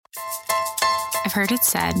I've heard it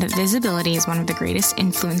said that visibility is one of the greatest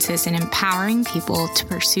influences in empowering people to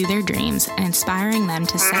pursue their dreams and inspiring them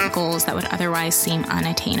to set goals that would otherwise seem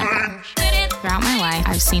unattainable. Throughout my life,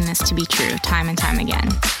 I've seen this to be true time and time again.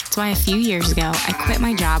 That's why a few years ago, I quit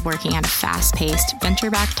my job working at a fast-paced,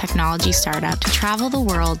 venture-backed technology startup to travel the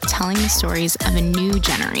world telling the stories of a new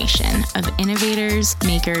generation of innovators,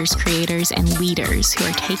 makers, creators, and leaders who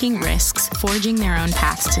are taking risks, forging their own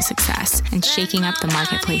paths to success, and shaking up the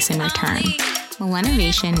marketplace in return.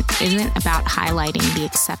 Millennovation isn't about highlighting the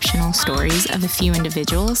exceptional stories of a few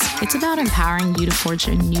individuals. It's about empowering you to forge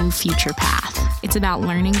a new future path. It's about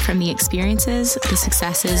learning from the experiences, the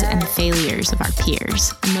successes, and the failures of our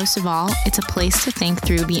peers. And most of all, it's a place to think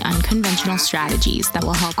through the unconventional strategies that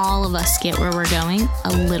will help all of us get where we're going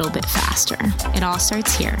a little bit faster. It all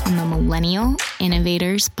starts here on the Millennial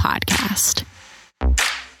Innovators Podcast.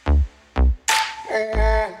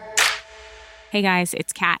 Hey guys,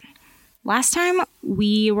 it's Kat. Last time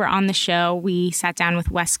we were on the show, we sat down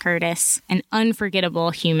with Wes Curtis, an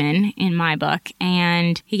unforgettable human in my book,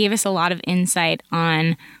 and he gave us a lot of insight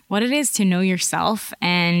on what it is to know yourself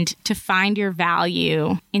and to find your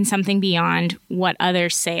value in something beyond what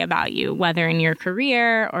others say about you, whether in your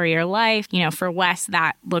career or your life. You know, for Wes,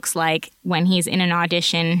 that looks like when he's in an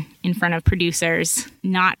audition in front of producers,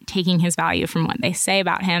 not taking his value from what they say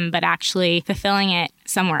about him, but actually fulfilling it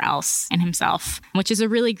somewhere else in himself, which is a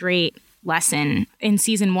really great lesson. In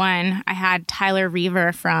season 1, I had Tyler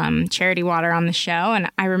Reaver from Charity Water on the show,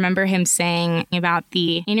 and I remember him saying about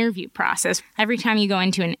the interview process. Every time you go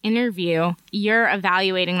into an interview, you're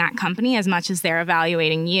evaluating that company as much as they're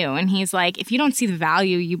evaluating you. And he's like, if you don't see the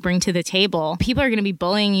value you bring to the table, people are going to be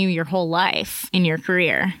bullying you your whole life in your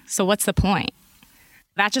career. So what's the point?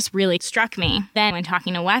 That just really struck me. Then when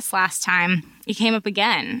talking to Wes last time, it came up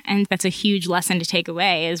again. And that's a huge lesson to take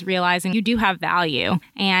away, is realizing you do have value.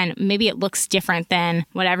 And maybe it looks different than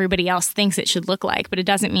what everybody else thinks it should look like, but it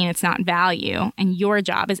doesn't mean it's not value. And your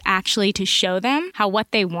job is actually to show them how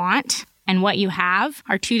what they want and what you have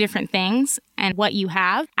are two different things. And what you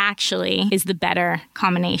have actually is the better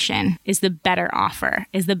combination, is the better offer,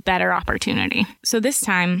 is the better opportunity. So this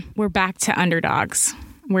time, we're back to underdogs.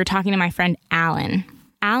 We're talking to my friend Alan.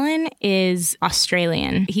 Alan is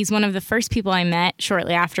Australian. He's one of the first people I met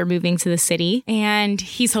shortly after moving to the city, and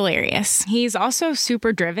he's hilarious. He's also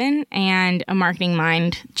super driven and a marketing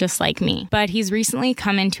mind just like me. But he's recently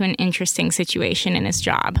come into an interesting situation in his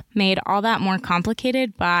job, made all that more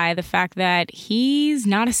complicated by the fact that he's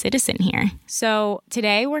not a citizen here. So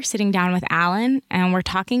today we're sitting down with Alan, and we're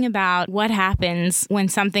talking about what happens when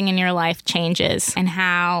something in your life changes and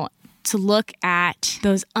how to look at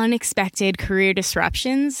those unexpected career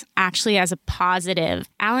disruptions actually as a positive.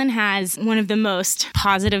 Alan has one of the most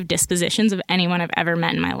positive dispositions of anyone I've ever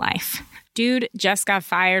met in my life. Dude just got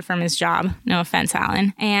fired from his job. No offense,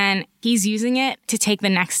 Alan. And he's using it to take the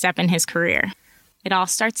next step in his career. It all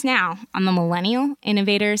starts now on the Millennial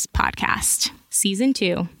Innovators Podcast, Season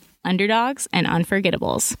 2, Underdogs and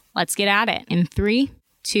Unforgettables. Let's get at it in 3,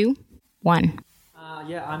 2, 1.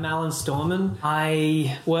 I'm Alan Storman.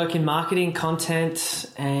 I work in marketing,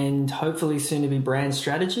 content, and hopefully soon to be brand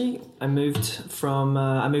strategy. I moved from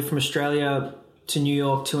Australia to New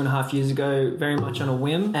York 2.5 years ago, very much on a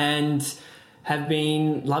whim, and have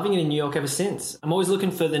been loving it in New York ever since. I'm always looking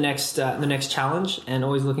for the next challenge, and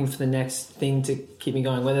always looking for the next thing to keep me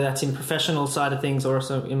going, whether that's in professional side of things or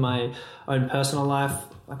also in my own personal life.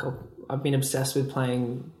 Like I've been obsessed with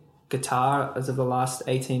playing guitar as of the last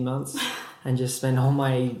 18 months. And just spend all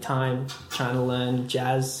my time trying to learn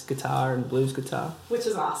jazz guitar and blues guitar. Which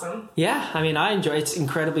is awesome. Yeah, I mean, I enjoy it. It's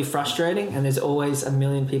incredibly frustrating, and there's always a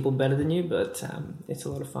million people better than you, but it's a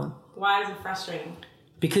lot of fun. Why is it frustrating?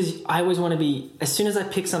 Because I always want to be, as soon as I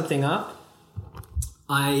pick something up,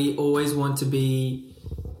 I always want to be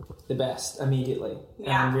the best immediately.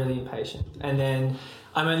 Yeah. And I'm really impatient. And then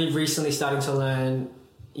I'm only recently starting to learn,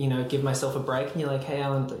 give myself a break. And you're like, hey,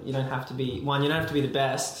 Alan, you don't have to be the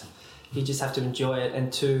best. You just have to enjoy it.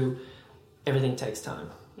 And 2, everything takes time.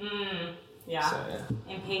 Yeah. So, yeah.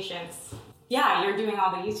 Impatience. Yeah, you're doing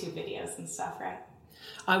all the YouTube videos and stuff, right?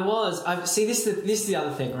 This is the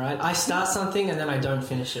other thing, right? I start something and then I don't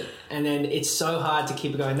finish it. And then it's so hard to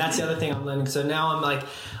keep it going. That's the other thing I'm learning. So now I'm like,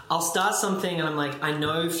 I'll start something and I'm like, I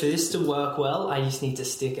know for this to work well, I just need to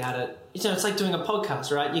stick at it. It's like doing a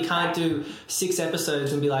podcast, right? You can't do 6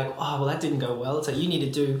 episodes and be like, oh, well, that didn't go well. It's like you need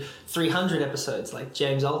to do 300 episodes like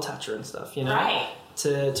James Oldtoucher and stuff, Right.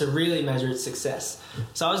 To really measure its success.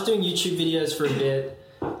 So I was doing YouTube videos for a bit.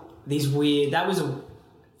 It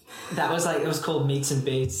was called Meets and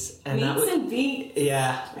Beats. And Beats.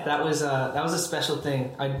 Yeah, that was a special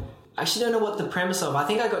thing. I actually don't know what the premise of. I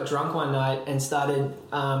think I got drunk one night and started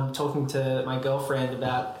talking to my girlfriend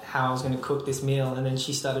about how I was going to cook this meal, and then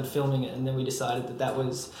she started filming it, and then we decided that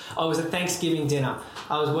was... Oh, it was a Thanksgiving dinner.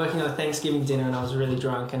 I was working on a Thanksgiving dinner and I was really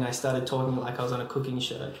drunk, and I started talking like I was on a cooking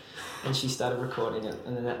show, and she started recording it,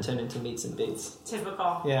 and then that turned into Meats and Beats.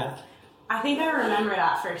 Typical. Yeah. I think I remember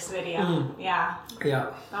that first video. Yeah.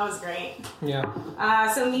 Yeah. That was great.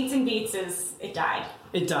 Yeah. So Meats and Beats it died.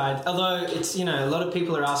 It died. Although it's, a lot of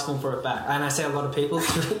people are asking for it back. And I say a lot of people,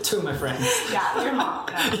 two of my friends. Yeah, your mom.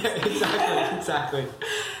 No. Yeah, exactly.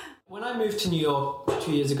 When I moved to New York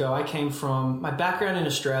 2 years ago, I came from... My background in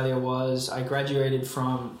Australia was I graduated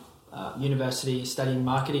from university studying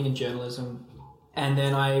marketing and journalism. And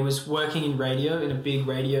then I was working in radio, in a big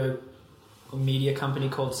radio media company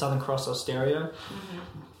called Southern Cross Austereo. Mm-hmm.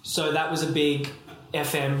 So that was a big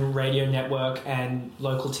FM radio network and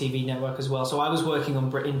local TV network as well. So I was working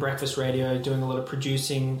in breakfast radio, doing a lot of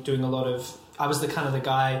producing, I was the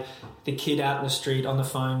guy, the kid out in the street on the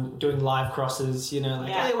phone, doing live crosses, hey,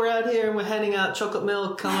 we're out here and we're handing out chocolate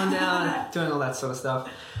milk, come on down, doing all that sort of stuff.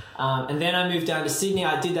 And then I moved down to Sydney.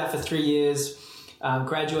 I did that for 3 years,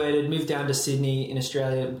 graduated, moved down to Sydney in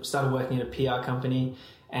Australia, started working at a PR company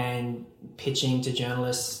and pitching to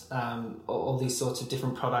journalists all these sorts of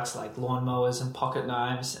different products like lawnmowers and pocket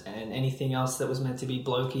knives and anything else that was meant to be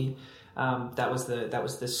blokey. That was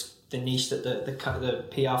the niche that the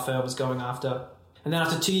PR firm was going after. And then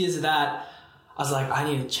after 2 years of that, I was like, I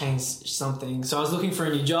need to change something. So I was looking for a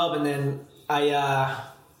new job, and then I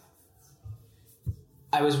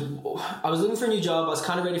was looking for a new job. I was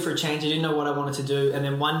kind of ready for a change. I didn't know what I wanted to do. And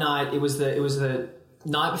then one night, it was the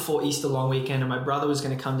night before Easter long weekend, and my brother was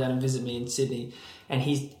going to come down and visit me in Sydney, and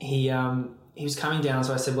he was coming down.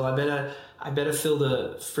 So I said, well, I better fill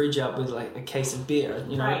the fridge up with like a case of beer,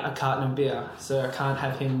 right. A carton of beer. So I can't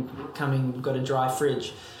have him coming, got a dry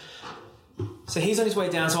fridge. So he's on his way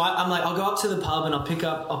down. So I'm like, I'll go up to the pub and I'll pick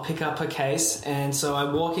up a case. And so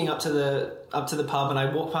I'm walking up to the pub, and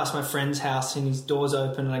I walk past my friend's house, and his door's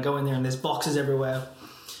open, and I go in there and there's boxes everywhere.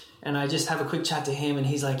 And I just have a quick chat to him, and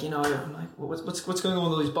he's like, I'm like, what's going on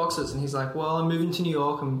with all these boxes? And he's like, well, I'm moving to New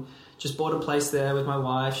York. I'm just bought a place there with my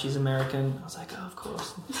wife. She's American. I was like, oh, of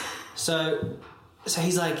course. So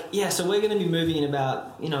he's like, yeah, so we're going to be moving in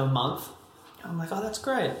about, a month. I'm like, oh, that's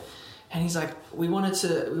great. And he's like, we wanted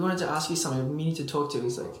to ask you something. We need to talk to.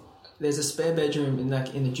 He's like, there's a spare bedroom in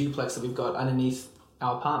the duplex that we've got underneath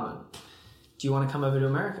our apartment. Do you want to come over to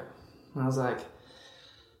America? And I was like,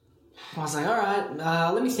 all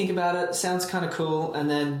right, let me think about it. Sounds kind of cool. And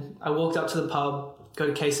then I walked up to the pub, got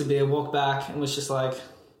a case of beer, walked back, and was just like,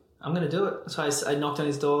 I'm going to do it. So I knocked on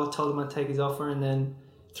his door, told him I'd take his offer, and then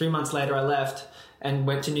 3 months later I left and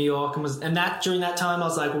went to New York, during that time I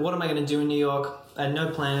was like, well, what am I going to do in New York? I had no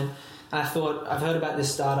plan. And I thought, I've heard about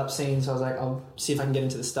this startup scene, so I was like, I'll see if I can get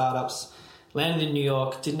into the startups. Landed in New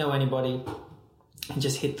York, didn't know anybody, and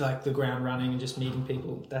just hit like the ground running and just meeting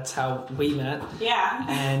people. That's how we met. Yeah.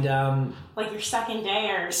 And like your second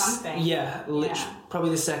day or something. Yeah,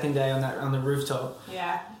 probably the second day on the rooftop.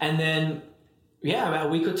 Yeah. And then about a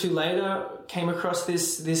week or two later, came across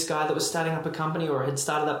this guy that was starting up a company, or had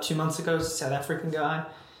started up 2 months ago, a South African guy.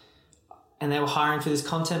 And they were hiring for this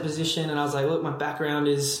content position, and I was like, look, my background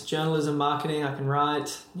is journalism, marketing, I can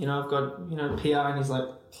write, I've got, PR. And he's like,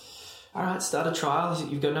 all right, start a trial.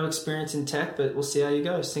 You've got no experience in tech, but we'll see how you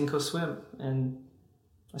go, sink or swim. And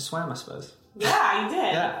I swam, I suppose. Yeah, you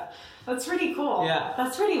did. Yeah. That's pretty cool. Yeah.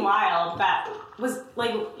 That's pretty wild. That was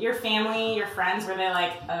like your family, your friends, were they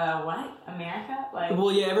like, what? America? Like,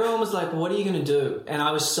 well, yeah, everyone was like, what are you going to do? And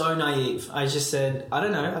I was so naive. I just said, I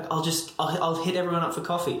don't know. I'll hit everyone up for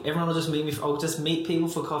coffee. Everyone will just meet me. I'll just meet people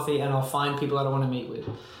for coffee, and I'll find people I don't want to meet with.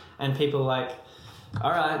 And people were like,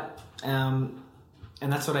 all right.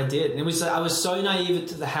 And that's what I did. And I was so naive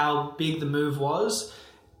to how big the move was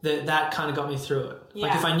that kind of got me through it. Yeah.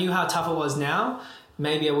 Like if I knew how tough it was now,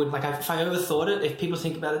 maybe I would, if I overthought it, if people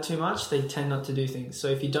think about it too much, they tend not to do things. So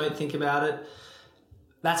if you don't think about it,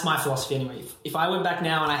 that's my philosophy anyway. If I went back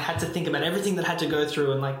now and I had to think about everything that I had to go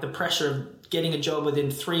through, and like the pressure of getting a job within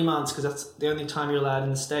 3 months, because that's the only time you're allowed in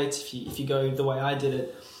the States if you go the way I did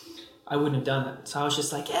it, I wouldn't have done it. So I was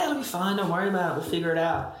just like, yeah, it'll be fine. Don't worry about it. We'll figure it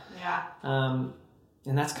out. Yeah.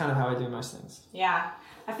 And that's kind of how I do most things. Yeah.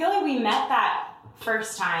 I feel like we met that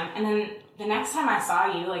first time, and then the next time I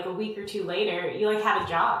saw you, like a week or two later, you like had a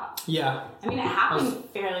job. Yeah. I mean, it happened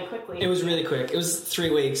fairly quickly. It was really quick. It was 3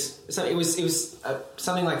 weeks. So it was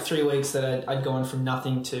something like 3 weeks that I'd gone from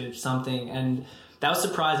nothing to something, and that was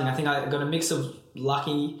surprising. I think I got a mix of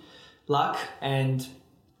luck and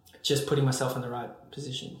just putting myself in the right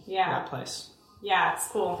position, right place. Yeah, it's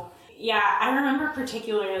cool. Yeah, I remember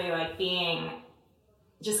particularly like being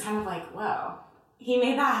just kind of like, whoa, he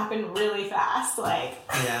made that happen really fast. Like,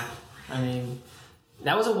 yeah, I mean,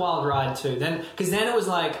 that was a wild ride too. Because then it was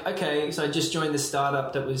like, okay, so I just joined the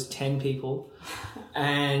startup that was 10 people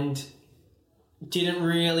and didn't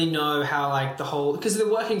really know how like the whole, because the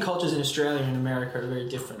working cultures in Australia and America are very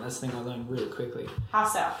different. That's the thing I learned really quickly. How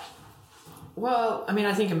so? Well, I mean,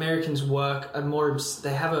 I think Americans work are more,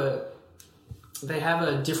 they have a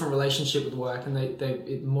different relationship with work,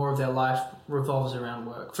 and more of their life revolves around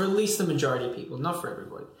work, for at least the majority of people, not for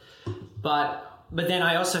everybody. But then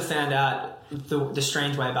I also found out the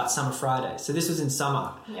strange way about summer Friday. So this was in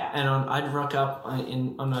summer, and I'd rock up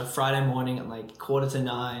on a Friday morning at like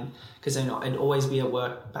 8:45, because I'd always be at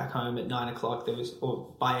work back home at 9 o'clock. Or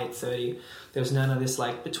by 8:30, there was none of this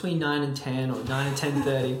like between 9 and 10 or 9 and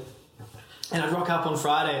 10:30. And I'd rock up on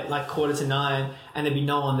Friday at like 8:45, and there'd be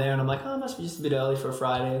no one there. And I'm like, oh, it must be just a bit early for a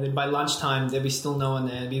Friday. And then by lunchtime, there'd be still no one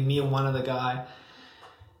there. It'd be me and one other guy.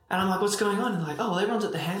 And I'm like, what's going on? And like, oh, well, everyone's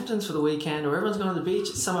at the Hamptons for the weekend, or everyone's going to the beach.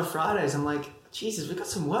 It's summer Fridays. I'm like, Jesus, we've got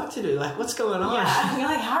some work to do. Like, what's going on? Yeah, you're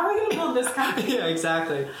like, how are we going to build this company? Yeah,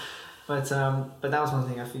 exactly. But that was one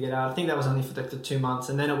thing I figured out. I think that was only for like the 2 months.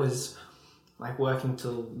 And then it was like working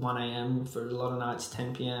till 1 a.m. for a lot of nights,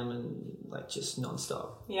 10 p.m. and like just nonstop.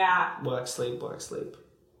 Yeah. Work, sleep, work, sleep.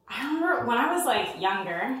 I remember when I was like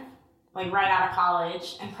younger, like right out of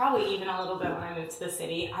college, and probably even a little bit when I moved to the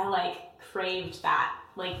city, I like craved that.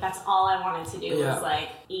 Like that's all I wanted to do was like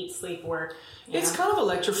eat, sleep, work. It's kind of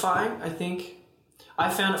electrifying, I think. I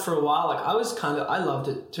found it for a while. Like I loved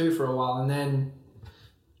it too for a while, and then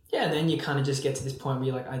you kind of just get to this point where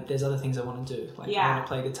you're like, there's other things I want to do. Like I want to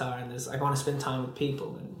play guitar, and I want to spend time with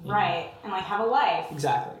people. And, right. And like have a life.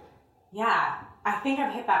 Exactly. Yeah. I think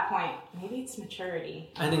I've hit that point. Maybe it's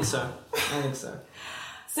maturity. I think so.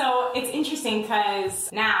 So it's interesting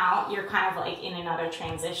because now you're kind of like in another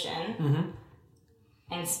transition. Mm-hmm.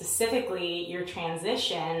 And specifically, your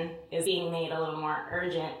transition is being made a little more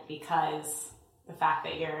urgent because the fact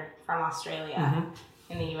that you're from Australia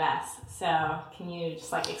in the US. So can you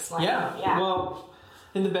just like explain? Yeah. Well,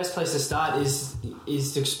 I think the best place to start is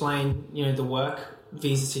to explain, the work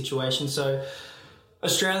visa situation. So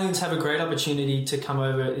Australians have a great opportunity to come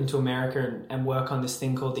over into America and work on this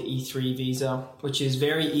thing called the E3 visa, which is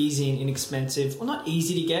very easy and inexpensive. Well, not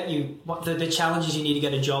easy to get. The challenge is you need to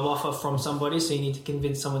get a job offer from somebody, so you need to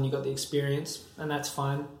convince someone you got the experience, and that's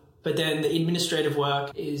fine. But then the administrative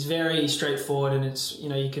work is very straightforward, and it's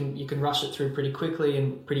you can rush it through pretty quickly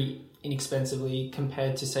and pretty inexpensively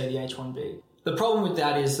compared to, say, the H-1B. The problem with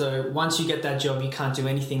that is, though, once you get that job, you can't do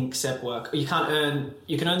anything except work. You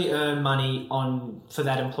can only earn money for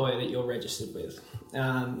that employer that you're registered with,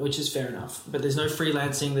 which is fair enough. But there's no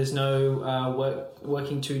freelancing, there's no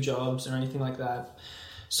working 2 jobs or anything like that.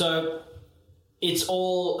 So it's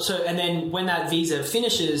all, and then when that visa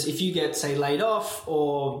finishes, if you get, say, laid off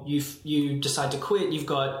or you decide to quit, you've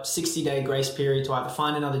got 60-day grace period to either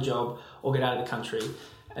find another job or get out of the country.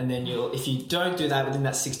 And then if you don't do that within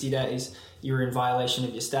that 60 days, you're in violation of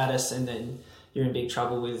your status, and then you're in big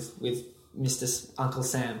trouble with Mr. Uncle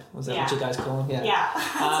Sam. Was that what you guys call him? Yeah,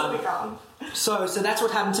 that's what we call him. So that's what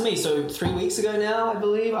happened to me. So 3 weeks ago now, I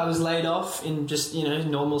believe, I was laid off in just,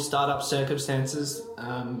 normal startup circumstances.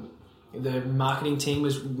 The marketing team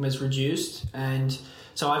was reduced, and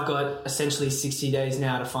so I've got essentially 60 days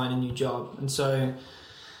now to find a new job. And so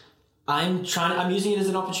I'm using it as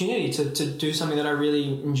an opportunity to do something that I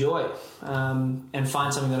really enjoy, and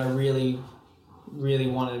find something that I really, really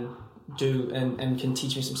want to do and can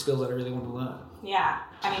teach me some skills that I really want to learn. Yeah.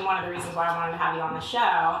 I mean, one of the reasons why I wanted to have you on the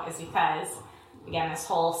show is because, again, this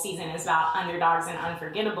whole season is about underdogs and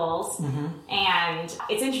unforgettables. Mm-hmm. And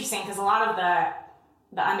it's interesting because a lot of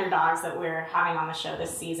the underdogs that we're having on the show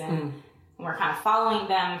this season, and we're kind of following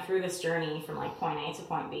them through this journey from like point A to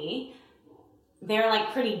point B, they're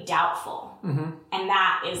like pretty doubtful. Mm-hmm. And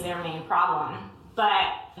that is their main problem. But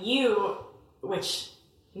you, which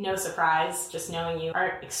no surprise, just knowing you,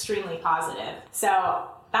 are extremely positive. So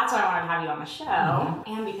that's why I wanted to have you on the show,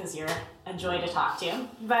 and because you're a joy to talk to.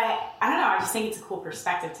 But I don't know, I just think it's a cool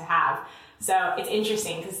perspective to have. So it's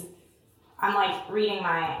interesting because I'm like reading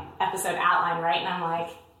my episode outline, right? And I'm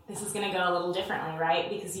like, this is going to go a little differently, right?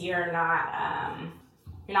 Because you're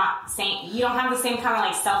not saying, you don't have the same kind of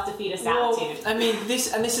like self-defeatist attitude. I mean,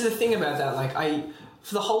 this is the thing about that. Like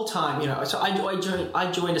for the whole time, so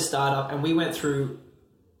I joined a startup, and we went through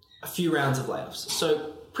a few rounds of layoffs.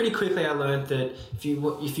 So pretty quickly I learned that if you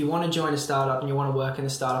want to join a startup and you want to work in a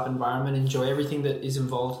startup environment, enjoy everything that is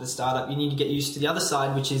involved with the startup, you need to get used to the other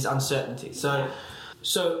side, which is uncertainty. So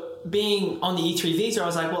So being on the E3 visa, I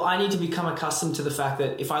was like, well, I need to become accustomed to the fact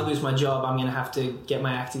that if I lose my job, I'm going to have to get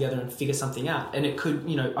my act together and figure something out. And it could,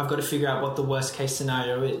 I've got to figure out what the worst case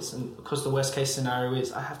scenario is. And of course, the worst case scenario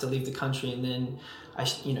is I have to leave the country, and then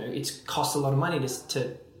it costs a lot of money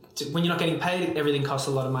to when you're not getting paid, everything costs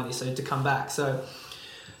a lot of money. So to come back. So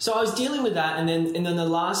I was dealing with that. And then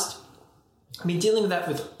I've been dealing with that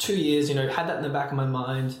for 2 years, had that in the back of my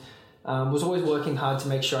mind. Was always working hard to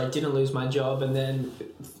make sure I didn't lose my job, and then,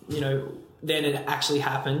 then it actually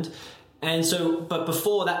happened. And so, but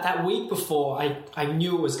before that week before, I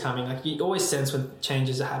knew it was coming. Like, you always sense when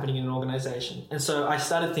changes are happening in an organization. And so I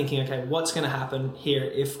started thinking, okay, what's going to happen here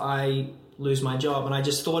if I lose my job? And I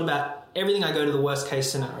just thought about everything. I go to the worst case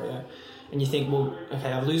scenario, and you think, well,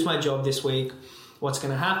 okay, I lose my job this week. What's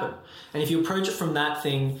going to happen? And if you approach it from that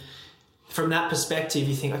perspective,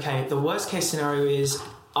 you think, okay, the worst case scenario is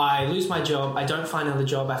I lose my job, I don't find another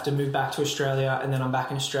job, I have to move back to Australia, and then I'm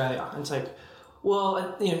back in Australia. And it's like,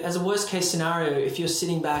 well, as a worst case scenario, if you're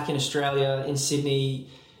sitting back in Australia, in Sydney,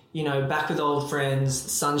 back with old friends, the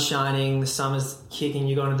sun's shining, the summer's kicking,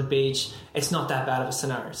 you're going to the beach, it's not that bad of a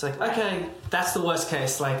scenario. It's like, okay, that's the worst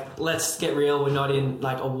case. Like, let's get real. We're not in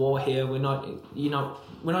like a war here. We're not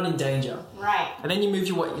in danger. Right. And then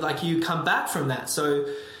you come back from that.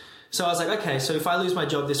 So I was like, okay, so if I lose my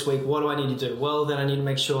job this week, what do I need to do? Well, then I need to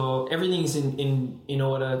make sure everything's in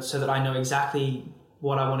order so that I know exactly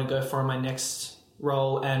what I want to go for in my next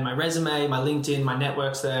role, and my resume, my LinkedIn, my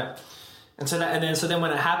network's there. And so then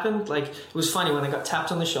when it happened, like, it was funny when I got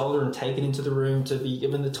tapped on the shoulder and taken into the room to be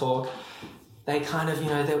given the talk. They kind of,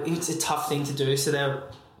 it's a tough thing to do. So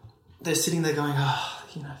they're sitting there going, oh,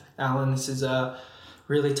 Alan, this is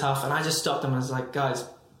really tough. And I just stopped them and I was like, guys,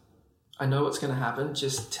 I know what's going to happen.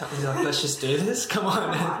 Just tell me, let's just do this. Come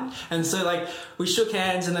on. And so we shook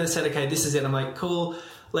hands, and then said, okay, this is it. I'm like, cool.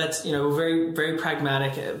 Let's, we're very, very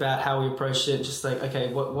pragmatic about how we approached it. Just like,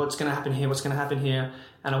 okay, what's going to happen here? What's going to happen here?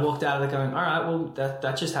 And I walked out of there going, all right, well,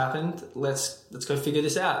 that just happened. Let's go figure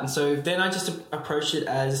this out. And so then I just approached it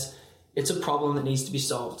as it's a problem that needs to be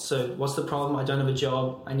solved. So what's the problem? I don't have a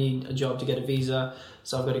job. I need a job to get a visa.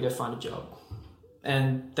 So I've got to go find a job.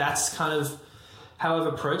 And that's kind of how I've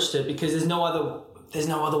approached it, because there's no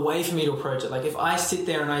other way for me to approach it. Like, if I sit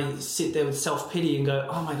there with self-pity and go,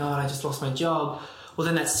 oh my God, I just lost my job, well,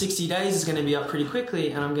 then that 60 days is going to be up pretty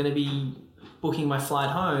quickly, and I'm going to be booking my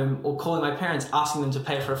flight home or calling my parents, asking them to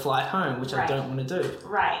pay for a flight home, which I don't want to do.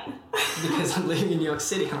 Right. Because I'm living in New York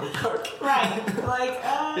City and I'm broke. Right.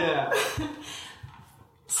 Yeah.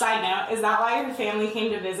 Side note, is that why your family came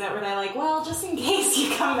to visit? Were they like, well, just in case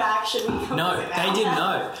you come back, should we come No, visit they didn't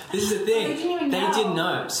know. This is the thing. They didn't even know. They didn't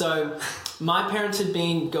know. So my parents had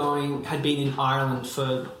been in Ireland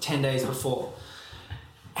for 10 days before.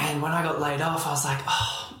 And when I got laid off, I was like,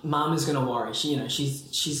 oh, Mum is going to worry.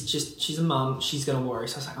 She's a mum. She's going to worry.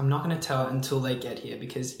 So I was like, I'm not going to tell her until they get here,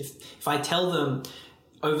 because if I tell them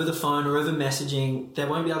over the phone or over messaging, they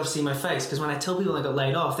won't be able to see my face. Because when I tell people I got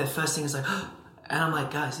laid off, their first thing is like, oh. And I'm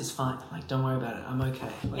like, guys, it's fine. Like, don't worry about it. I'm okay.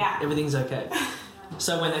 Everything's okay.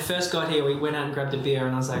 So when they first got here, we went out and grabbed a beer,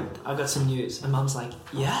 and I was like, I got some news. And Mum's like,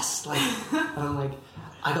 yes? And I'm like,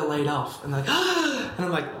 I got laid off. And they're like, and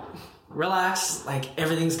I'm like, relax. Like,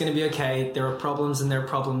 everything's going to be okay. There are problems and there are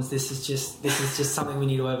problems. This is just something we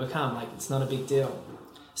need to overcome. Like, it's not a big deal.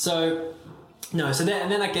 So then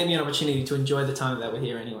that gave me an opportunity to enjoy the time that we're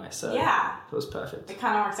here anyway. So yeah, it was perfect. It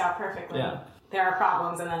kind of works out perfectly. Yeah. There are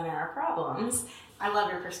problems, and then there are problems. I love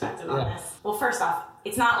your perspective on this. Well, first off,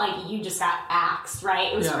 it's not like you just got axed,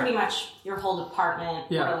 right? It was pretty much your whole department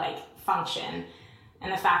or function.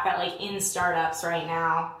 And the fact that in startups right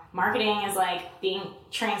now, marketing is being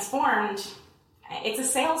transformed. It's a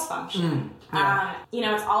sales function.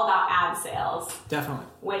 It's all about ad sales. Definitely.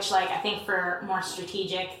 Which I think for more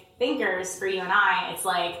strategic thinkers, for you and I, it's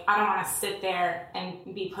I don't want to sit there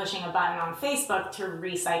and be pushing a button on Facebook to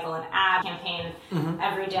recycle an ad campaign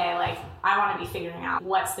every day. I want to be figuring out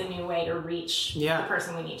what's the new way to reach the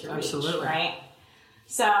person we need to reach, right?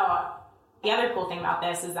 So the other cool thing about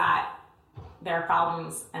this is that there are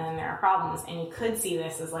problems and then there are problems, and you could see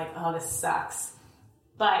this as oh, this sucks.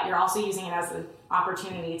 But you're also using it as an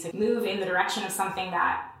opportunity to move in the direction of something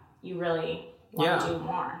that you really want to do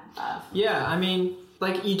more of. Yeah, I mean,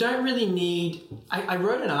 you don't really need... I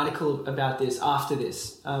wrote an article about this after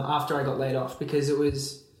I got laid off, because it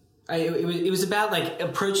was it was about like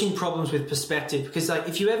approaching problems with perspective, because like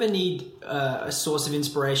if you ever need a source of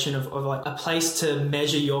inspiration of like a place to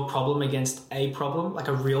measure your problem against a problem, like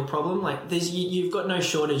a real problem, like you've got no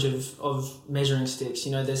shortage of measuring sticks.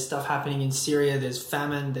 You know, there's stuff happening in Syria, there's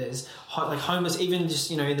famine, there's like homeless, even just,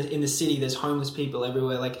 you know, in the city there's homeless people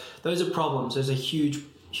everywhere. Like those are problems. Those are huge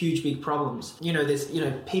big problems. You know, there's, you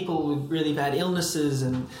know, people with really bad illnesses,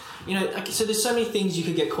 and, you know, like, so there's so many things you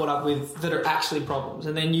could get caught up with that are actually problems,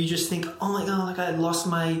 and then you just think, oh my god, like I lost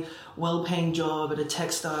my well-paying job at a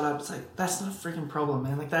tech startup. It's like, that's not a freaking problem,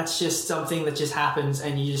 man. Like that's just something that just happens,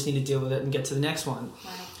 and you just need to deal with it and get to the next one.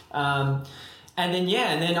 Right. And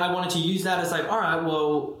then I wanted to use that as like, all right,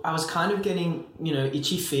 well, I was kind of getting, you know,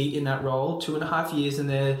 itchy feet in that role, 2.5 years in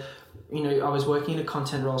there. You know, I was working in a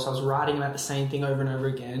content role, so I was writing about the same thing over and over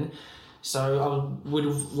again. So I would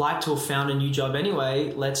have liked to have found a new job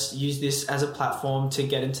anyway. Let's use this as a platform to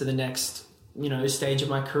get into the next, you know, stage of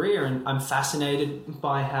my career. And I'm fascinated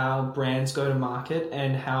by how brands go to market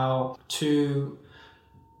and how to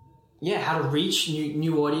reach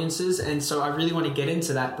new audiences. And so I really want to get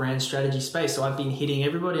into that brand strategy space. So I've been hitting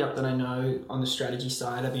everybody up that I know on the strategy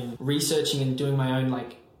side. I've been researching and doing my own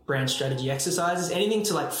like brand strategy exercises. Anything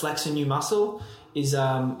to like flex a new muscle is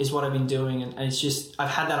what I've been doing, and it's just, I've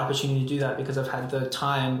had that opportunity to do that because I've had the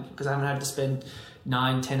time, because I haven't had to spend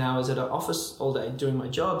 9-10 hours at an office all day doing my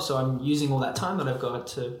job. So I'm using all that time that I've got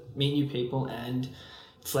to meet new people and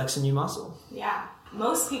flex a new muscle. Yeah.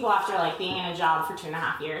 Most people, after like being in a job for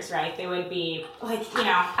 2.5 years, right, they would be like, you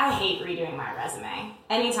know, I hate redoing my resume.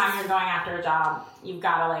 Anytime you're going after a job, you've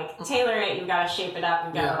got to like tailor it, you've got to shape it up,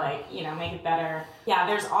 you've got to like, you know, make it better. Yeah,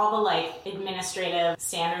 there's all the like administrative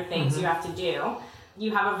standard things you have to do.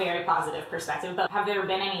 You have a very positive perspective, but have there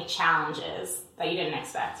been any challenges that you didn't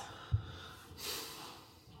expect?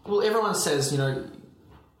 Well, everyone says, you know,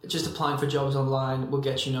 just applying for jobs online will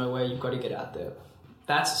get you nowhere. You've got to get out there.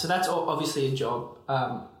 That's obviously a job,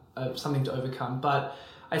 something to overcome. But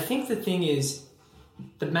I think the thing is,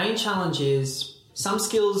 the main challenge is some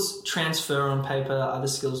skills transfer on paper, other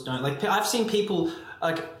skills don't. Like I've seen people,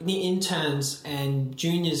 like the interns and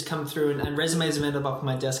juniors come through and resumes have ended up on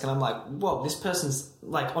my desk, and I'm like, whoa, this person's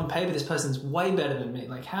like, on paper, this person's way better than me.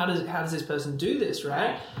 Like how does this person do this,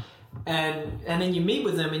 right? And then you meet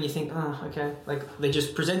with them and you think, oh, okay, like they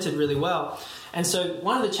just presented really well. And so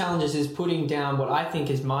one of the challenges is putting down what I think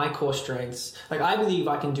is my core strengths. Like I believe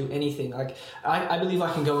I can do anything. Like I believe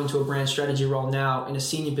I can go into a brand strategy role now in a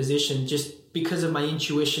senior position just because of my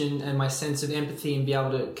intuition and my sense of empathy and be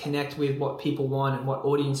able to connect with what people want and what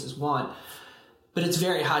audiences want. But it's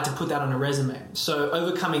very hard to put that on a resume. So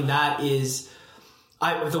overcoming that is...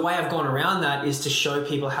 the way I've gone around that is to show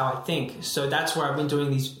people how I think. So that's where I've been doing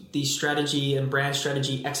these strategy and brand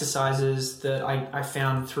strategy exercises that I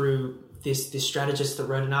found through this strategist that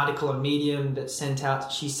wrote an article on Medium that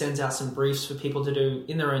she sends out some briefs for people to do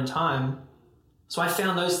in their own time. So I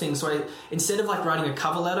found those things. So instead of like writing a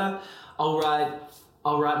cover letter, I'll write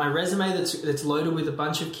my resume that's loaded with a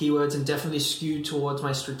bunch of keywords and definitely skewed towards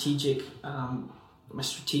my strategic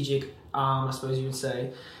I suppose you would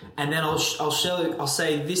say, and then I'll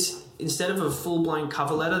say this, instead of a full-blown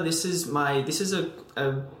cover letter, this is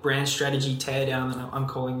a brand strategy teardown that I'm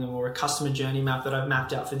calling them, or a customer journey map that I've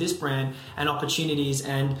mapped out for this brand, and opportunities,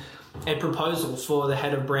 and a proposal for the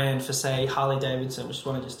head of brand for, say, Harley Davidson, which is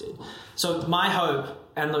what I just did. So my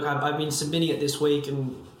hope, and look, I've been submitting it this week,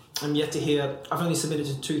 and I'm yet to hear. I've only submitted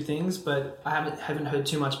to 2 things, but I haven't heard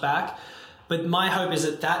too much back. But my hope is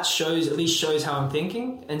that at least shows how I'm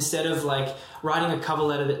thinking, instead of like writing a cover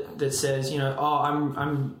letter that says, you know, oh,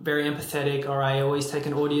 I'm very empathetic, or I always take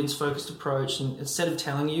an audience focused approach. And instead of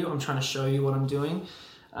telling you, I'm trying to show you what I'm doing.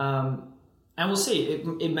 And we'll see.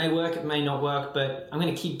 It may work, it may not work, but I'm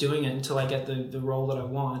going to keep doing it until I get the role that I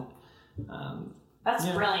want. That's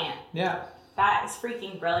brilliant. Yeah. That is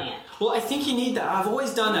freaking brilliant. Well, I think you need that. I've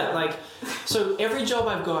always done that. Like, so every job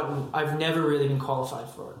I've gotten, I've never really been qualified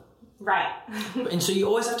for it. Right. And so you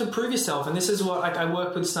always have to prove yourself. And this is what, like, I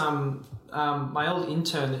work with my old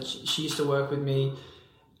intern that she used to work with me,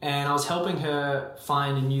 and I was helping her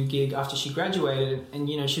find a new gig after she graduated. And,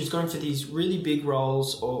 you know, she was going for these really big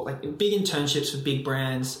roles, or like big internships with big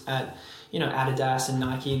brands at, you know, Adidas and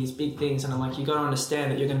Nike and these big things. And I'm like, you got to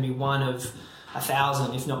understand that you're going to be one of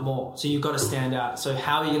 1,000, if not more. So you've got to stand out. So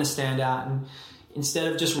how are you going to stand out? And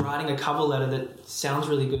instead of just writing a cover letter that sounds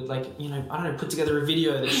really good, like, you know, I don't know, put together a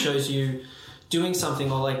video that shows you doing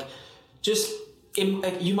something, or like just,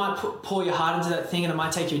 you might pour your heart into that thing, and it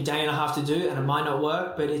might take you a day and a half to do, and it might not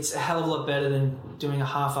work, but it's a hell of a lot better than doing a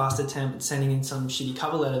half-assed attempt at sending in some shitty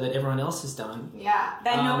cover letter that everyone else has done. Yeah,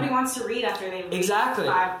 that nobody wants to read after they've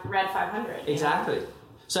read 500. Exactly.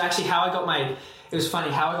 So actually it was funny,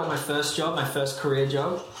 how I got my first job, my first career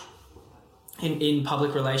job in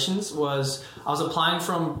public relations was I was applying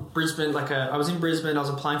from Brisbane, I was in Brisbane, I was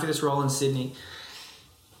applying for this role in Sydney,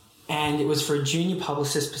 and it was for a junior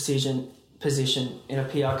publicist position in a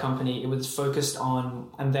PR company. It was focused on,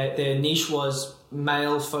 and their niche was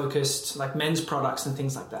male focused, like men's products and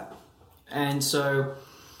things like that. And so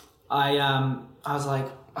I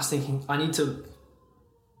was thinking, I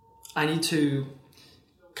need to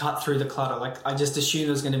cut through the clutter. Like I just assumed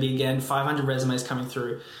there was going to be, again, 500 resumes coming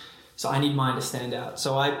through. So I need mine to stand out.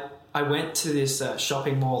 So I went to this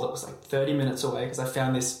shopping mall that was like 30 minutes away because I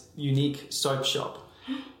found this unique soap shop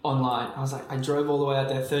online. I drove all the way out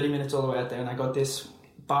there, 30 minutes all the way out there, and I got this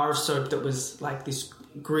bar of soap that was like this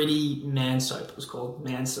gritty man soap. It was called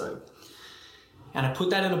Man Soap. And I put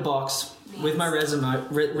that in a box with my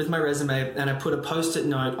resume, and I put a Post-it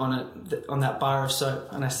note on that bar of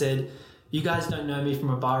soap. And I said, "You guys don't know me from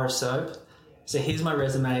a bar of soap, so here's my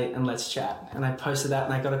resume and let's chat." And I posted that,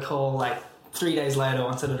 and I got a call like 3 days later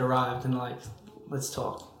once it had arrived, and like, let's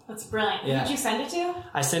talk. That's brilliant. Yeah. Who did you send it to?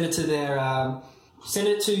 I sent it to the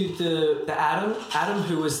Adam,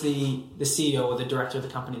 who was the CEO or the director of the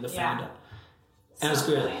company, the founder. And it was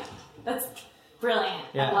good. Brilliant. That's brilliant.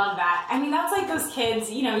 Yeah. I love that. I mean, that's like those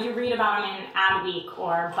kids, you read about them in Adweek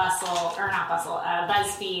or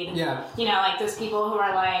BuzzFeed. Yeah. Like those people who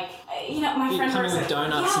are like, my friend works with at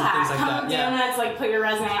donuts and things like that. Donuts, like put your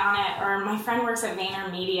resume on it. Or my friend works at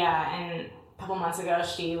VaynerMedia, and a couple months ago,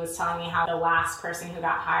 she was telling me how the last person who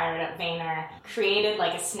got hired at Vayner created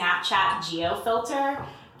like a Snapchat geo filter,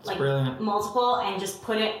 like brilliant. Multiple, and just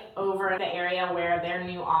put it over the area where their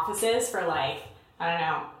new office is for like, I don't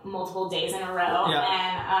know, multiple days in a row. Yeah.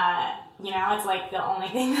 And, it's like the only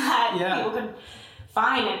thing that people could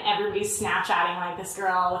find, and everybody's Snapchatting like this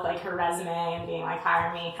girl with like her resume and being like,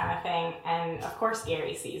 hire me kind of thing. And of course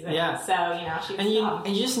Gary sees it. Yeah. So, she's and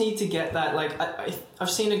you just need to get that, like,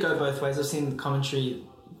 I've seen it go both ways. I've seen commentary,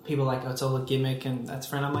 people like, oh, it's all a gimmick and that's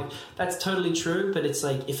friend. I'm like, that's totally true, but it's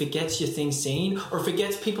like, if it gets your thing seen, or if it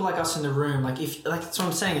gets people like us in the room, that's what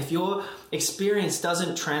I'm saying, if your experience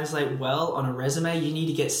doesn't translate well on a resume, you need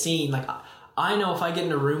to get seen. Like, I know if I get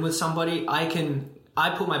in a room with somebody, I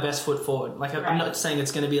put my best foot forward. Like, I'm not saying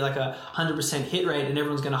it's going to be like 100% hit rate and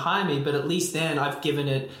everyone's going to hire me, but at least then I've given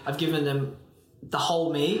them the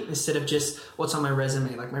whole me instead of just what's on my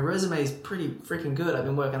resume. Like, my resume is pretty freaking good. I've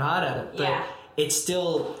been working hard at it, but there's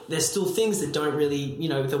still things that don't really,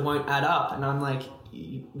 that won't add up. And I'm like,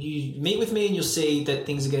 you meet with me and you'll see that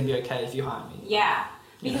things are going to be okay if you hire me. Yeah.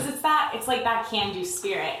 Because it's like that can-do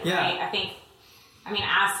spirit, right? I think,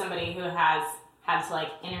 as somebody who has had to like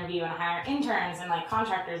interview and hire interns and like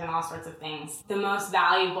contractors and all sorts of things, the most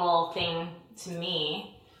valuable thing to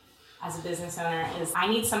me as a business owner is I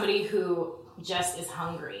need somebody who just is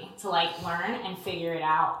hungry to like learn and figure it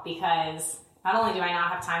out, because not only do I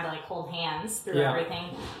not have time to like hold hands through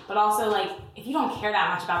everything, but also like if you don't care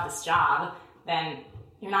that much about this job, then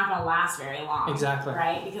you're not going to last very long. Exactly.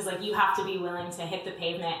 Right? Because like you have to be willing to hit the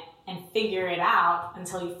pavement and figure it out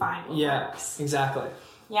until you find what works. Exactly.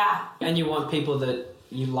 Yeah. And you want people that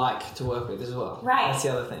you like to work with as well. Right. That's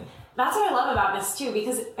the other thing. That's what I love about this too,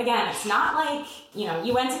 because again, it's not like,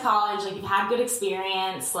 you went to college, like you've had good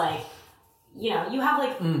experience, like, you have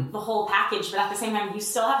like the whole package, but at the same time, you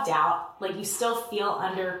still have doubt, like you still feel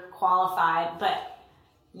underqualified, but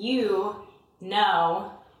you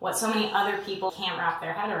know what so many other people can't wrap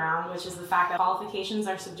their head around, which is the fact that qualifications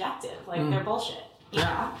are subjective. Like they're bullshit. You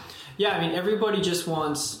know? Yeah, everybody just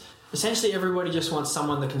wants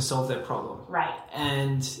someone that can solve their problem. Right.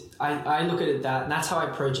 And I look at it that, and that's how I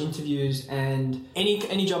approach interviews and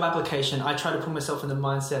any job application. I try to put myself in the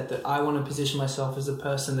mindset that I want to position myself as a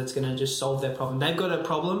person that's going to just solve their problem. They've got a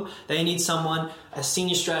problem. They need someone, a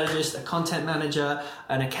senior strategist, a content manager,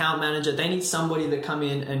 an account manager. They need somebody that come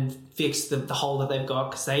in and fix the hole that they've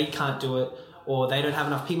got because they can't do it or they don't have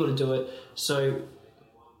enough people to do it. So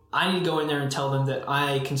I need to go in there and tell them that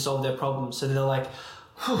I can solve their problem. So they're like,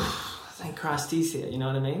 whew, thank Christ he's here. You know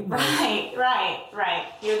what I mean? Like, right.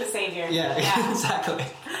 You're the savior. Yeah. Exactly.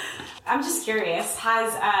 I'm just curious,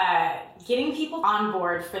 has getting people on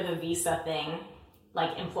board for the visa thing,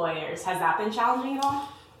 like employers, has that been challenging at all?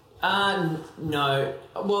 No.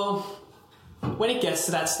 Well, when it gets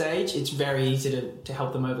to that stage, it's very easy to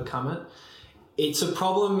help them overcome it. It's a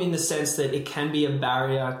problem in the sense that it can be a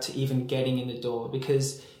barrier to even getting in the door,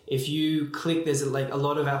 because if you click, there's like a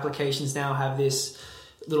lot of applications now have this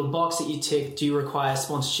little box that you tick, do you require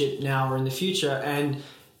sponsorship now or in the future? And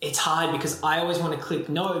it's hard because I always want to click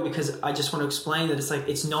no, because I just want to explain that it's like,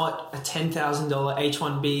 it's not a $10,000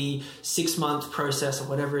 H1B 6-month process or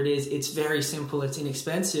whatever it is. It's very simple. It's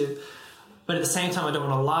inexpensive. But at the same time, I don't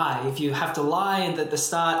want to lie. If you have to lie at the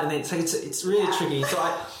start, and then it's really tricky. So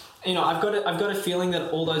I've got a feeling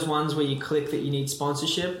that all those ones where you click that you need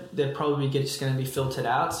sponsorship, they're probably just going to be filtered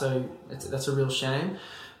out. So that's a real shame.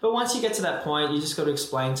 But once you get to that point, you just got to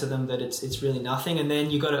explain to them that it's really nothing. And then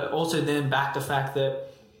you got to also then back the fact that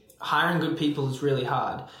hiring good people is really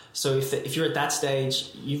hard. So if you're at that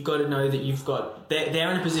stage, you've got to know that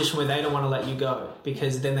they're in a position where they don't want to let you go,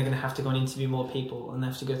 because then they're going to have to go and interview more people, and they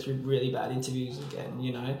have to go through really bad interviews again,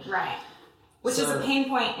 you know? Right. Which is a pain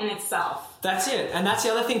point in itself. That's it. And that's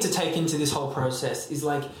the other thing to take into this whole process is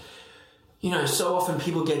like, you know, so often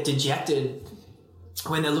people get dejected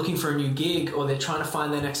when they're looking for a new gig or they're trying to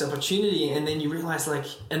find their next opportunity, and then you realize like,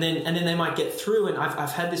 and then they might get through. And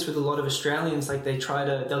I've had this with a lot of Australians, like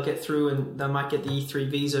they'll get through and they might get the E3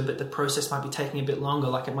 visa, but the process might be taking a bit longer.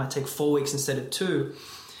 Like it might take 4 weeks instead of 2.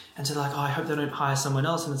 And so they're like, oh, I hope they don't hire someone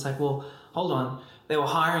else. And it's like, well, hold on. They were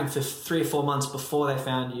hiring for 3 or 4 months before they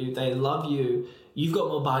found you. They love you. You've got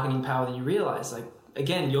more bargaining power than you realize. Like,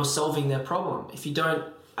 again, you're solving their problem. If you don't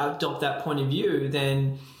adopt that point of view,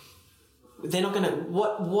 then they're not going to,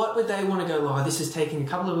 what would they want to go, oh, this is taking a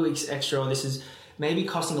couple of weeks extra, or this is maybe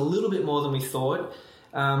costing a little bit more than we thought.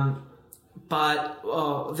 But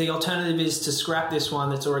the alternative is to scrap this one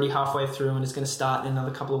that's already halfway through and is going to start in another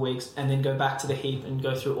couple of weeks, and then go back to the heap and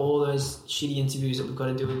go through all those shitty interviews that we've got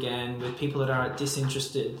to do again with people that are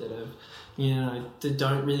disinterested, that have, you know, that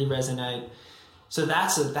don't really resonate. So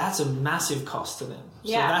that's a massive cost to them.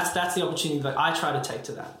 Yeah. So that's the opportunity that I try to take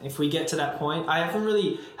to that. If we get to that point, I haven't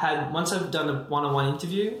really had, once I've done a one-on-one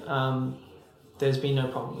interview, there's been no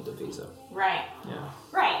problem with the visa. Right. Yeah.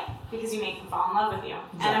 Right. Because you make them fall in love with you.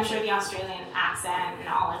 Exactly. And I'm sure the Australian accent and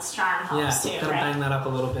all its charm helps too, gotta bang that up a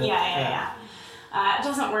little bit. Yeah. It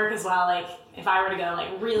doesn't work as well, like, if I were to go,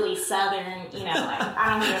 like, really southern, you know, like, I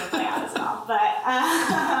don't think it would play out as well.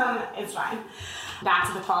 But it's fine. Back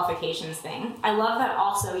to the qualifications thing. I love that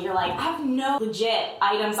also you're like, I have no legit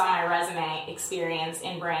items on my resume experience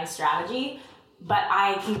in brand strategy, but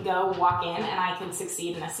I can go walk in and I can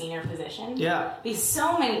succeed in a senior position. Yeah. Because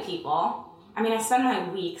so many people, I mean, I spend my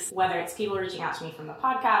weeks, whether it's people reaching out to me from the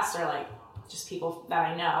podcast or like just people that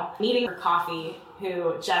I know, meeting for coffee,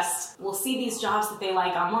 who just will see these jobs that they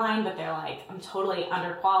like online, but they're like, I'm totally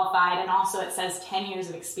underqualified. And also it says 10 years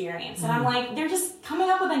of experience. And I'm like, they're just coming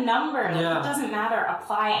up with a number. Like, it doesn't matter.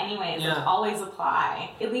 Apply anyways. Like, always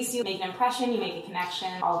apply. At least you make an impression, you make a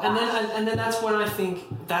connection, all that. And then that's when I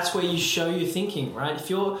think that's where you show your thinking, right? If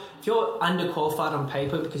you're underqualified on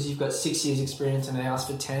paper because you've got 6 years experience and they ask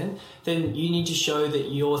for 10, then you need to show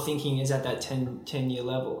that your thinking is at that 10-year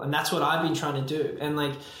level. And that's what I've been trying to do. And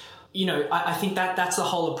like, you know, I think that's the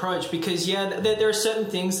whole approach, because there are certain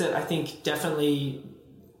things that I think definitely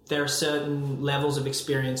there are certain levels of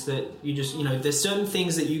experience that you just, you know, there's certain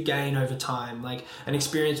things that you gain over time, like an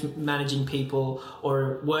experience managing people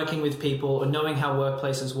or working with people or knowing how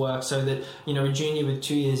workplaces work, so that, you know, a junior with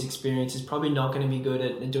 2 years experience is probably not going to be good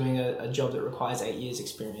at doing a job that requires 8 years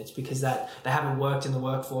experience, because that they haven't worked in the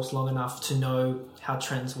workforce long enough to know how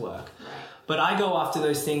trends work. Right. But I go after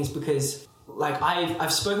those things because, like,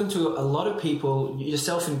 I've spoken to a lot of people,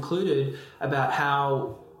 yourself included, about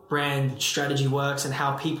how brand strategy works and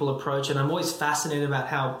how people approach it. And I'm always fascinated about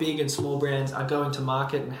how big and small brands are going to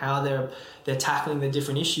market and how they're tackling the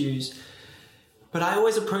different issues. But I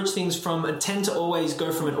always approach things tend to always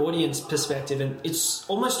go from an audience perspective, and it's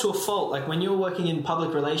almost to a fault. Like when you're working in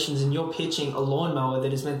public relations and you're pitching a lawnmower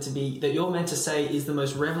that you're meant to say is the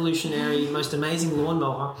most revolutionary, most amazing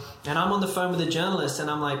lawnmower, and I'm on the phone with a journalist and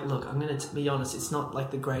I'm like, look, I'm going to be honest, it's not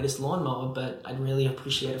like the greatest lawnmower, but I'd really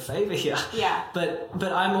appreciate a favor here. Yeah. But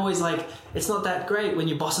I'm always like, it's not that great when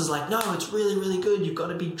your boss is like, no, it's really, really good. You've got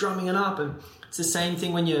to be drumming it up. And it's the same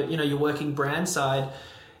thing when you're working brand side.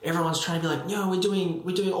 Everyone's trying to be like, no, we're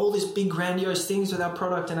doing all these big grandiose things with our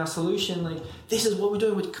product and our solution. Like, this is what we're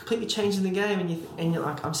doing. We're completely changing the game. And you're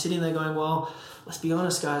like, I'm sitting there going, well, let's be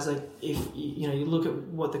honest, guys. Like, if you look at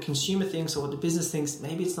what the consumer thinks or what the business thinks,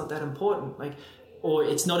 maybe it's not that important. Like, or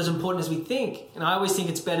it's not as important as we think. And I always think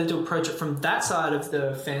it's better to approach it from that side of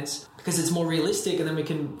the fence, because it's more realistic, and then we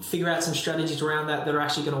can figure out some strategies around that are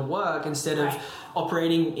actually going to work, instead of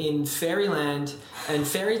operating in fairyland and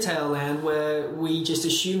fairy tale land where we just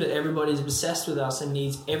assume that everybody's obsessed with us and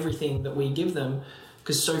needs everything that we give them,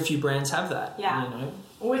 because so few brands have that. Yeah. You know?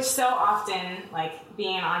 Which so often, like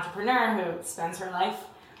being an entrepreneur who spends her life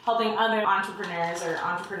helping other entrepreneurs or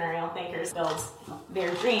entrepreneurial thinkers build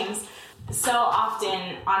their dreams, so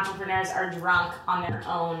often entrepreneurs are drunk on their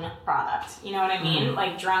own product. You know what I mean?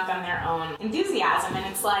 Like drunk on their own enthusiasm. And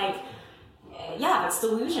it's like, yeah, that's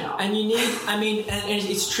delusional. And you need, I mean, and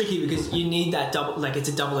it's tricky because you need that it's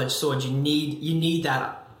a double-edged sword. You need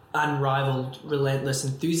that unrivaled, relentless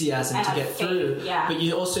enthusiasm and to get through. Yeah. But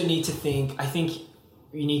you also need to think, I think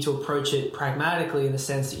you need to approach it pragmatically in the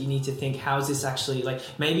sense that you need to think, how is this actually, like,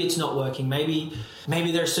 maybe it's not working. Maybe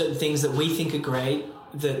there are certain things that we think are great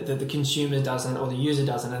that the consumer doesn't or the user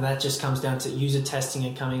doesn't, and that just comes down to user testing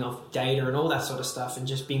and coming off data and all that sort of stuff, and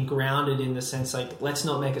just being grounded in the sense, like, let's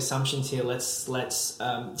not make assumptions here. Let's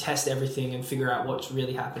test everything and figure out what's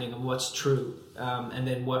really happening and what's true, and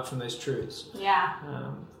then work from those truths. Yeah,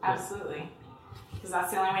 absolutely. Because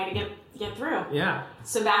that's the only way to get through. Yeah.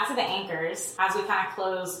 So back to the anchors, as we kind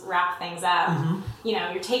of wrap things up, you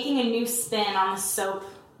know, you're taking a new spin on the soap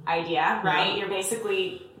idea, right? Yeah. You're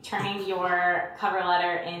basically turning your cover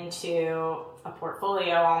letter into a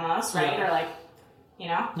portfolio almost, right? Yeah. Or like, you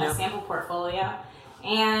know, a sample portfolio.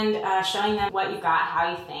 And showing them what you've got,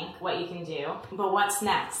 how you think, what you can do. But what's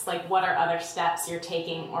next? Like, what are other steps you're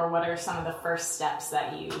taking, or what are some of the first steps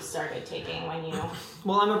that you started taking when you...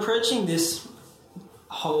 Well, I'm approaching this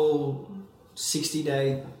whole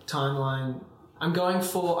 60-day timeline. I'm going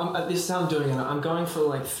for, this is how I'm doing it. I'm going for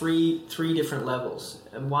like three different levels.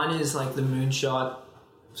 And one is like the moonshot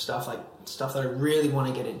stuff, like stuff that I really want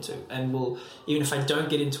to get into, and even if I don't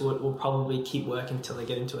get into it, we'll probably keep working until I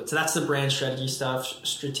get into it. So that's the brand strategy stuff,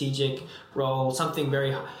 strategic role, something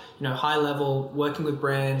very, high level, working with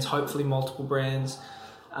brands, hopefully multiple brands,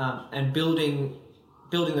 and building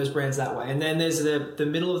those brands that way. And then there's the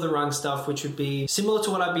middle of the rung stuff, which would be similar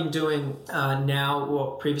to what I've been doing now,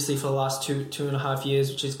 or previously for the last 2.5 years,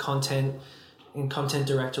 which is content and content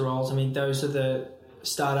director roles. I mean, those are the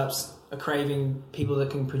startups are craving people that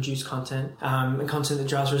can produce content, and content that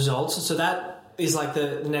drives results. And so that is like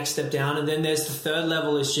the next step down. And then there's the third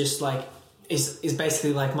level is just like, is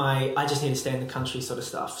basically like I just need to stay in the country sort of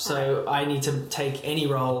stuff. So I need to take any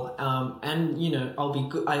role, and I'll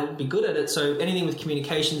be good at it. So anything with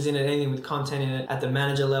communications in it, anything with content in it, at the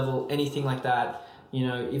manager level, anything like that,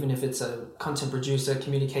 even if it's a content producer,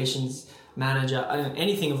 communications manager,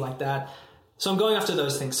 anything like that. So I'm going after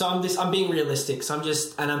those things. So I'm being realistic. So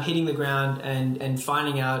I'm hitting the ground and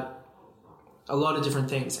finding out a lot of different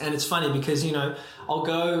things. And it's funny because,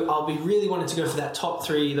 I'll be really wanting to go for that top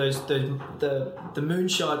three, the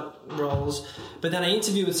moonshot roles. But then I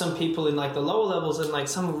interview with some people in like the lower levels and like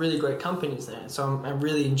some really great companies there. So I'm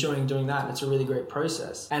really enjoying doing that. And it's a really great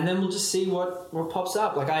process. And then we'll just see what pops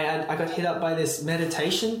up. Like I got hit up by this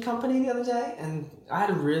meditation company the other day, and I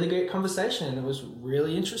had a really great conversation, and it was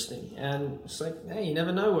really interesting. And it's like, hey, you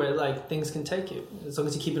never know where like things can take you, as long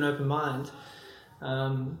as you keep an open mind.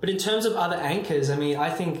 But in terms of other anchors, I mean, I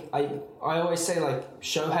think I always say, like,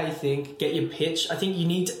 show how you think, get your pitch. I think you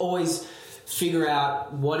need to always figure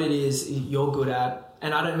out what it is you're good at.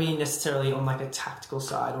 And I don't mean necessarily on like a tactical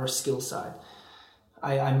side or a skill side.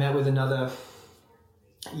 I met with another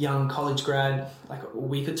young college grad like a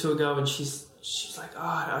week or two ago, and she's like,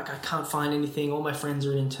 I can't find anything. All my friends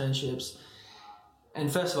are in internships.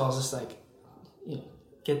 And first of all, I was just like,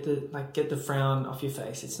 get the frown off your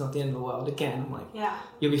face. It's not the end of the world. Again, I'm like,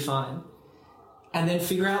 you'll be fine. And then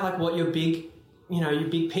figure out like what your big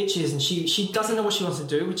pitch is. And she doesn't know what she wants to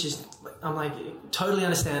do, which is, I'm like, totally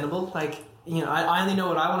understandable. Like, I only know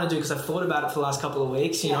what I want to do because I've thought about it for the last couple of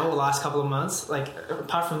weeks, or last couple of months. Like,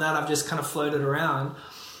 apart from that, I've just kind of floated around.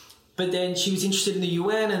 But then she was interested in the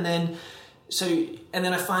UN, and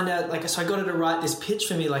then I find out, like, so I got her to write this pitch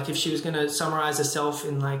for me, like if she was going to summarize herself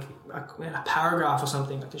in like a paragraph or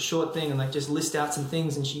something, like a short thing, and like just list out some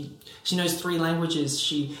things. And she knows 3 languages.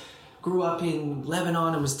 She grew up in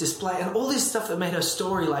Lebanon and was displayed, and all this stuff that made her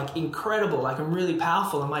story like incredible, like, and really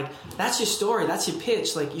powerful. I'm like, that's your story, that's your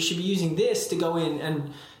pitch. Like, you should be using this to go in,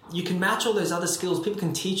 and you can match all those other skills. People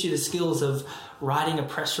can teach you the skills of writing a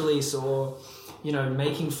press release, or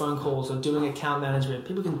making phone calls, or doing account management.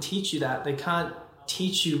 People can teach you that. They can't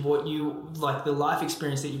teach you what you like, the life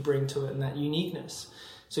experience that you bring to it and that uniqueness.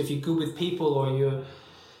 So if you're good with people, or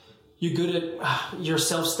you're good at your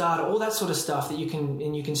self-starter, all that sort of stuff that you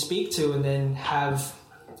can speak to and then have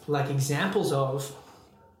like examples of,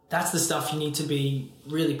 that's the stuff you need to be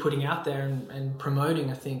really putting out there and promoting,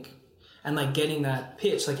 I think. And like getting that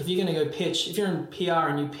pitch. Like if you're going to go pitch, if you're in PR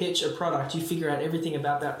and you pitch a product, you figure out everything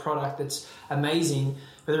about that product that's amazing,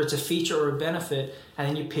 whether it's a feature or a benefit, and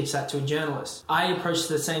then you pitch that to a journalist. I approach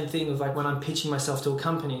the same thing with like when I'm pitching myself to a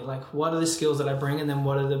company, like what are the skills that I bring, and then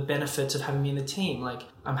what are the benefits of having me in the team? Like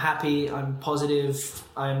I'm happy, I'm positive,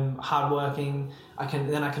 I'm hardworking. I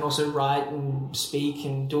can also write and speak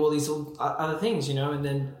and do all these other things, you know, and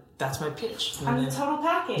then that's my pitch. I'm the total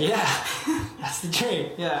package. Yeah, that's the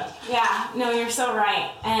dream. Yeah. Yeah, no, you're so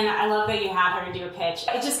right. And I love that you had her do a pitch.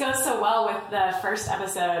 It just goes so well with the first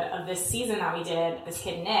episode of this season that we did, this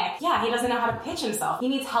kid Nick. Yeah, he doesn't know how to pitch himself. He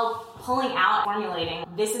needs help pulling out, formulating,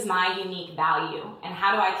 this is my unique value, and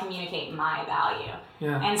how do I communicate my value?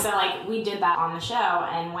 Yeah. And so, like, we did that on the show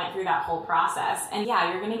and went through that whole process. And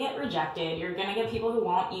yeah, you're going to get rejected. You're going to get people who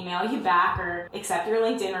won't email you back or accept your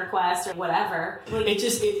LinkedIn request or whatever. Like, that's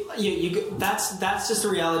just the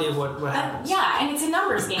reality of what happens. Yeah, and it's a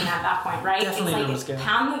numbers game at that point, right? Definitely it's like numbers game.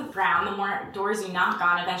 Pound the ground, the more doors you knock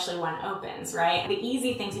on, eventually one opens, right? The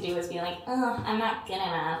easy thing to do is be like, oh, I'm not good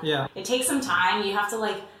enough. Yeah. It takes some time. You have to,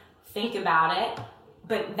 like, think about it.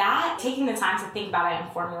 But that, taking the time to think about it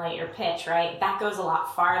and formulate your pitch, right, that goes a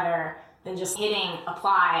lot farther than just hitting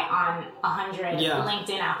apply on 100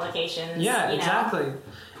 LinkedIn applications. Yeah, you know? exactly.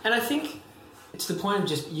 And I think it's the point of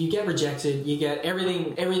just, you get rejected, you get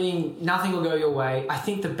everything, nothing will go your way. I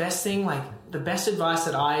think the best thing, like, the best advice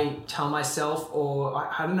that I tell myself, or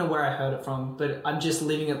I don't know where I heard it from, but I'm just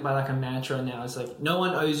living it by like a mantra now. It's like, no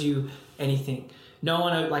one owes you anything. No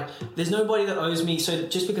one, like, there's nobody that owes me. So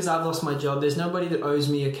just because I've lost my job, there's nobody that owes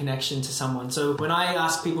me a connection to someone. So when I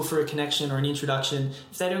ask people for a connection or an introduction,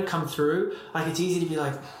 if they don't come through, like, it's easy to be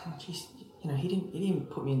like, oh, geez, you know, he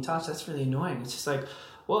didn't put me in touch. That's really annoying. It's just like,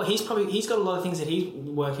 well, he's got a lot of things that he's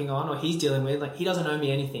working on or he's dealing with. Like, he doesn't owe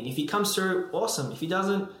me anything. If he comes through, awesome. If he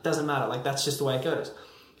doesn't matter. Like, that's just the way it goes.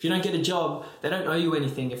 If you don't get a job, they don't owe you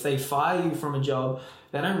anything. If they fire you from a job,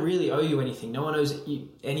 they don't really owe you anything. No one owes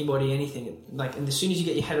anybody anything. Like, and as soon as you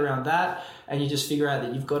get your head around that and you just figure out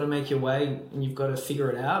that you've got to make your way and you've got to figure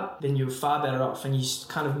it out, then you're far better off. And you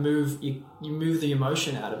kind of move the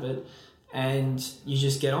emotion out of it and you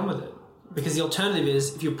just get on with it. Because the alternative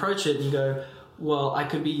is, if you approach it and you go, well, I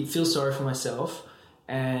could feel sorry for myself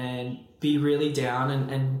and be really down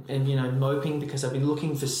and you know, moping because I've been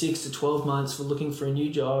looking for 6 to 12 months for looking for a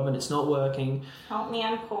new job and it's not working. Help me,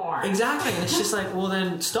 I'm poor. Exactly. And it's just like, well,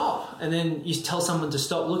 then stop. And then you tell someone to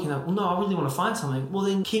stop looking. Like, well, no, I really want to find something. Well,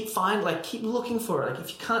 then keep looking for it. Like,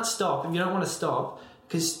 if you can't stop, if you don't want to stop,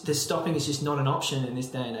 because the stopping is just not an option in this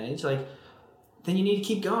day and age, like, then you need to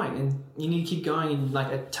keep going. And you need to keep going and,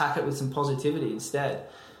 like, attack it with some positivity instead.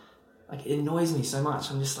 Like, it annoys me so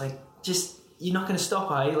much. I'm just like, you're not going to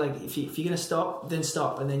stop, are you? Like, if you're going to stop, then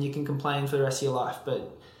stop, and then you can complain for the rest of your life,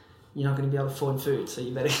 but you're not going to be able to afford food, so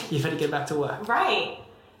you better get back to work. Right.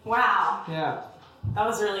 Wow. Yeah. That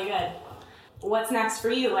was really good. What's next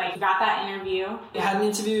for you? Like, you got that interview? I had an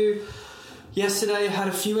interview yesterday. I had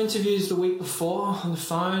a few interviews the week before on the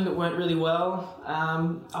phone that went really well.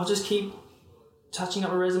 I'll just keep touching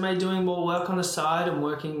up my resume, doing more work on the side. I'm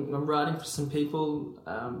writing for some people,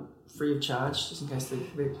 free of charge, just in case the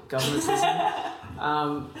government's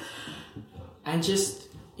listening. And just,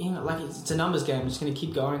 you know, like, it's a numbers game. I'm just going to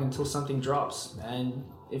keep going until something drops. And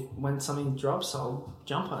when something drops, I'll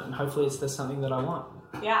jump on it. And hopefully there's something that I want.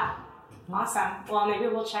 Yeah. Awesome. Well, maybe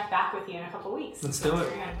we'll check back with you in a couple weeks. Let's do it.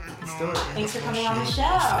 Thanks for coming on the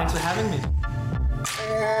show. Thanks for having me.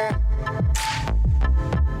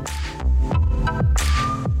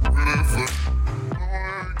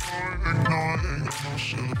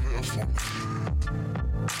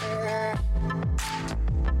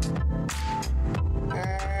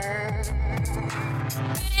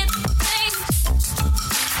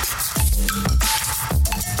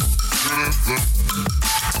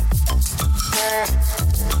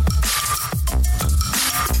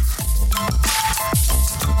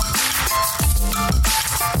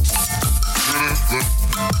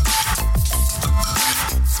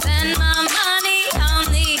 Spend my money on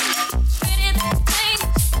the pretty things.